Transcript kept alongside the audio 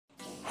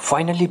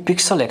Finally,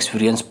 Pixel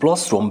Experience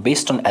Plus ROM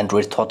based on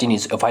Android 13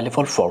 is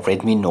available for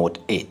Redmi Note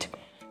 8.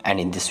 And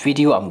in this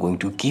video, I'm going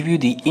to give you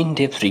the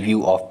in-depth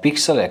review of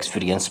Pixel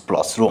Experience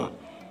Plus ROM.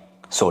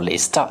 So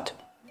let's start.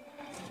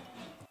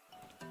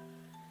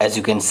 As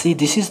you can see,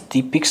 this is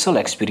the Pixel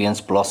Experience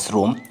Plus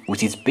ROM,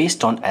 which is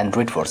based on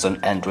Android version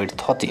Android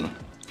 13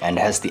 and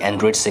has the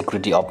Android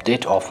security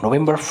update of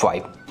November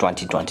 5,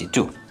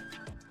 2022.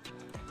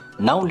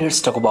 Now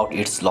let's talk about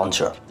its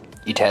launcher.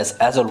 It has,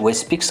 as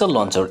always, Pixel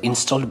Launcher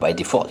installed by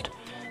default,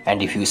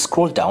 and if you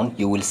scroll down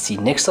you will see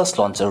Nexus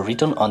Launcher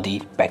written on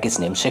the package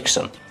name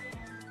section.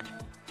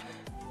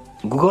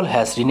 Google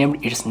has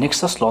renamed its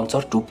Nexus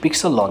Launcher to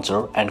Pixel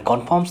Launcher and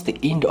confirms the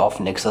end of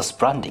Nexus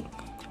branding,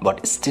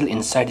 but still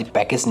inside the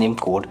package name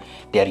code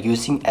they are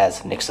using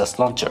as Nexus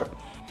Launcher.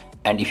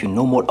 And if you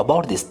know more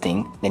about this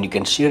thing, then you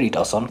can share it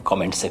us on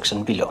comment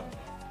section below.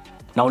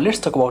 Now let's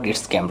talk about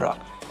its camera.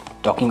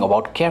 Talking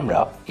about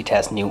camera, it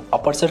has new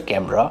aperture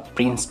camera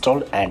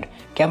pre-installed and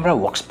camera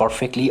works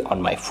perfectly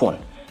on my phone.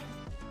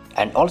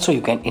 And also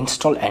you can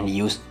install and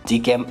use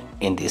Gcam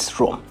in this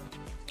ROM.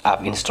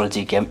 I've installed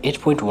Gcam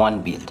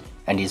 8.1 build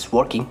and it's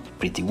working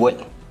pretty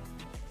well.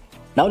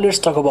 Now let's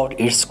talk about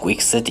its quick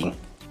setting.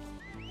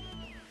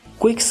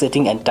 Quick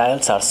setting and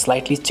tiles are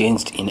slightly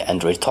changed in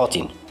Android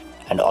 13,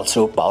 and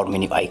also power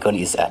menu icon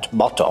is at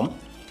bottom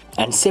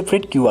and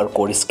separate QR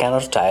code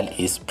scanner tile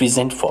is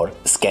present for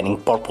scanning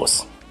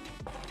purpose.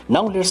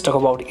 Now let's talk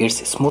about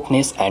its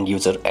smoothness and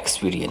user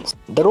experience.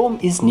 The ROM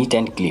is neat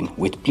and clean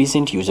with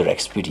pleasant user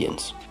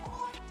experience.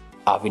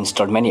 I've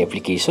installed many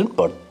applications,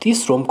 but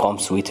this ROM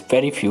comes with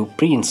very few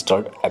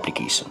pre-installed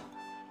applications.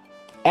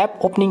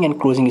 App opening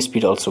and closing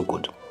speed also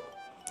good.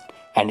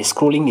 And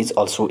scrolling is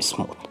also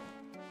smooth.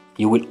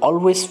 You will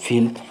always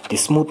feel the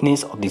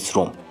smoothness of this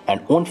ROM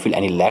and won't feel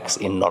any lags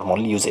in normal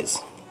usage.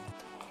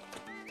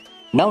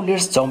 Now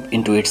let's jump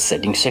into its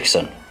settings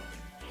section.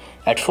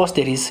 At first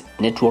there is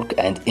network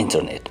and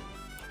internet.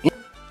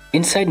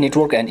 Inside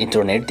network and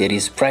internet there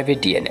is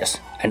private DNS,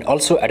 and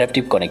also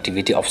adaptive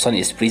connectivity option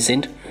is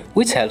present,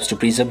 which helps to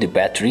preserve the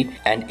battery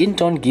and in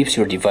turn gives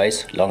your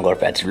device longer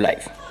battery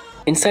life.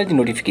 Inside the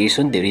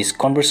notification there is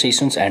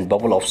conversations and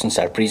bubble options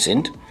are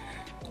present.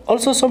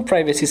 Also some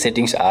privacy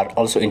settings are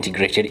also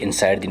integrated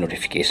inside the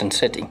notification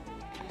setting.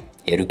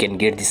 Here you can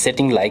get the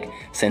setting like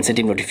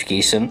sensitive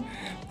notification,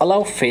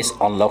 allow face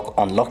unlock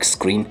on lock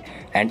screen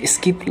and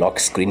skip lock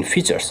screen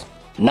features.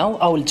 Now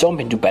I will jump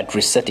into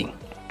battery setting.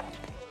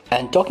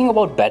 And talking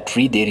about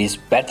battery, there is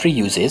battery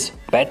usage,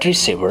 battery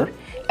saver,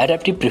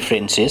 adaptive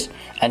preferences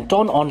and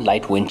turn on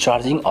light when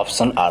charging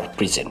option are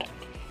present.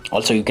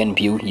 Also you can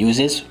view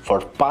usage for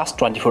past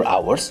 24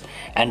 hours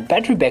and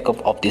battery backup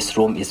of this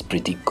ROM is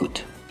pretty good.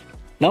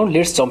 Now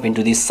let's jump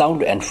into the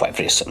sound and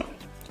vibration.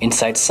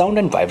 Inside sound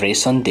and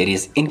vibration there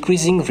is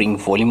increasing ring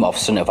volume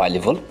option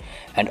available,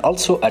 and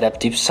also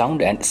adaptive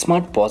sound and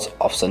smart pause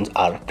options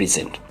are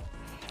present.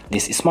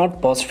 This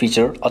smart pause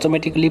feature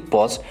automatically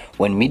pause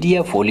when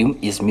media volume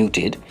is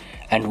muted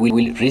and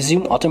will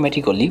resume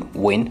automatically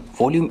when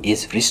volume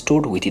is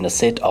restored within a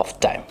set of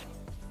time.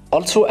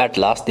 Also at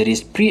last there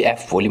is pre-app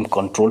volume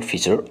control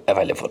feature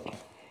available.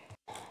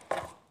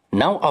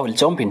 Now I will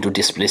jump into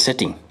display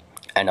setting,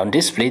 and on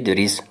display there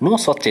is no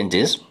such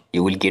changes.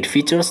 You will get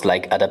features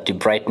like adaptive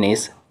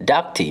brightness,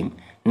 dark theme,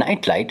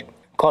 night light,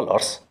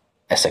 colors,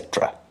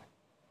 etc.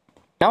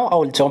 Now I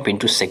will jump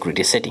into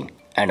security setting,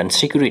 and on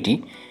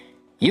security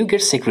you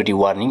get security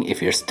warning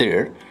if it's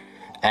there,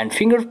 and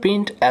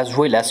fingerprint as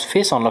well as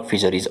face unlock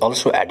feature is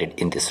also added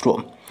in this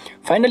ROM.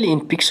 Finally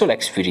in Pixel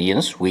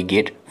Experience we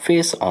get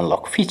face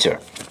unlock feature.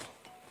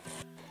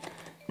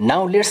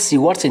 Now let's see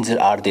what changes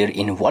are there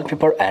in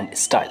wallpaper and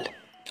style.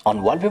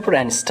 On wallpaper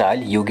and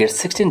style you get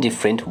 16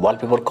 different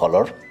wallpaper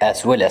color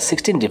as well as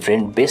 16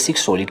 different basic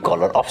solid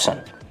color option.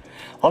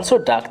 Also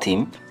dark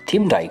theme,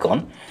 themed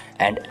icon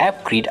and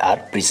app grid are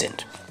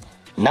present.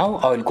 Now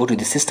I will go to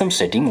the system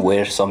setting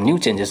where some new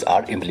changes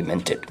are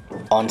implemented.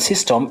 On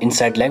system,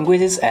 inside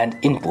languages and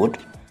input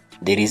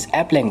there is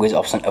app language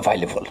option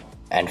available,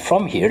 and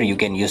from here you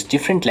can use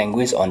different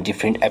language on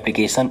different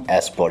application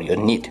as per your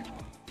need.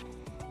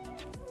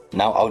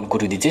 Now I will go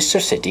to the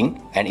gesture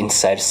setting, and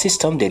inside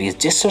system there is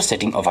gesture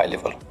setting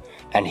available,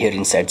 and here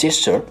inside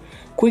gesture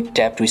quick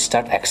tap to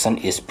start action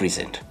is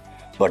present,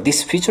 but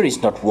this feature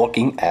is not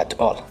working at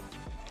all.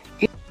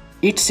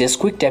 It says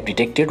quick tap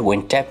detected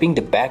when tapping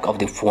the back of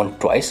the phone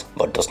twice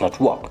but does not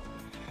work.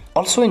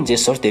 Also in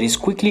gestures there is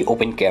quickly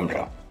open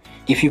camera.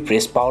 If you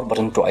press power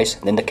button twice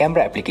then the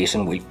camera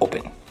application will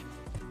open.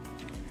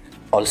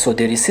 Also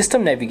there is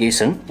system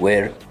navigation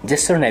where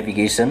gesture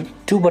navigation,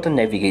 2-button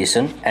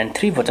navigation and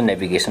 3-button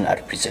navigation are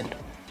present.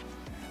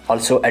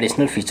 Also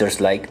additional features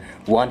like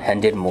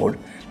one-handed mode,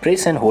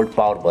 press and hold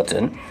power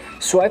button,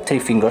 swipe 3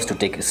 fingers to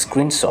take a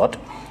screenshot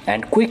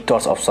and quick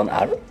toss option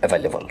are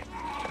available.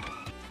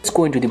 Let's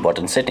go into the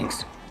button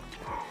settings.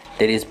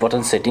 There is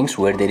button settings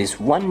where there is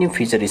one new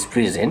feature is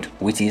present,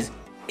 which is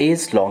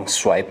edge long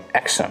swipe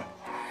action.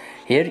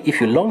 Here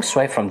if you long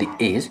swipe from the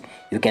edge,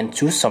 you can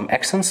choose some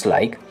actions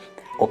like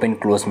open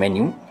close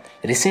menu,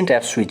 recent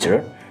app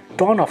switcher,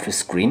 turn off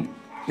screen,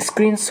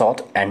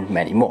 screenshot and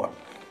many more.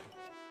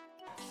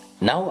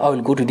 Now I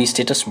will go to the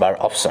status bar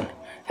option,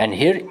 and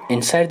here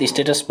inside the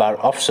status bar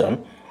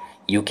option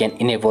you can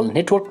enable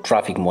network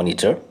traffic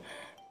monitor,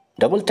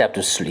 double tap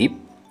to sleep,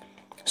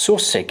 show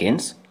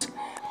seconds,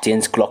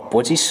 change clock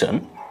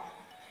position,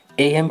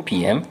 AM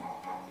PM,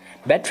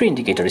 battery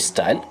indicator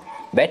style,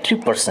 battery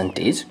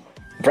percentage,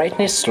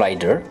 brightness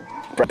slider,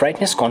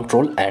 brightness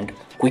control and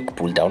quick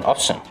pull down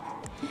option.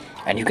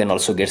 And you can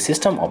also get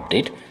system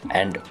update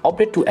and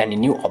update to any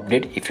new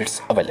update if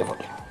it's available.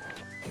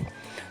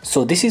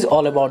 So this is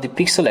all about the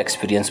Pixel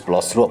Experience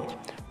Plus ROM.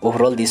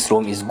 Overall this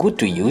ROM is good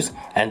to use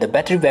and the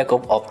battery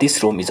backup of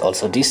this ROM is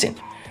also decent.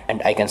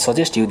 And I can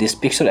suggest you this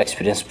Pixel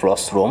Experience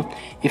Plus ROM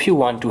if you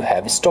want to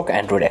have stock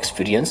Android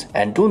experience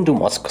and don't do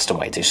much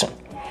customization.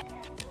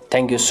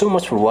 Thank you so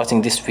much for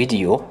watching this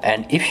video,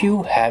 and if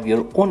you have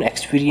your own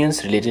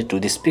experience related to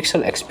this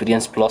Pixel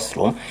Experience Plus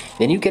ROM,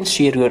 then you can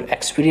share your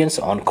experience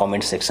on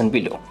comment section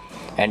below.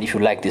 And if you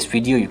like this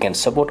video, you can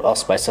support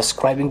us by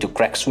subscribing to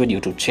Craxoid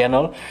YouTube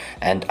channel,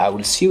 and I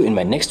will see you in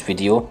my next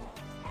video.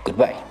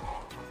 Goodbye.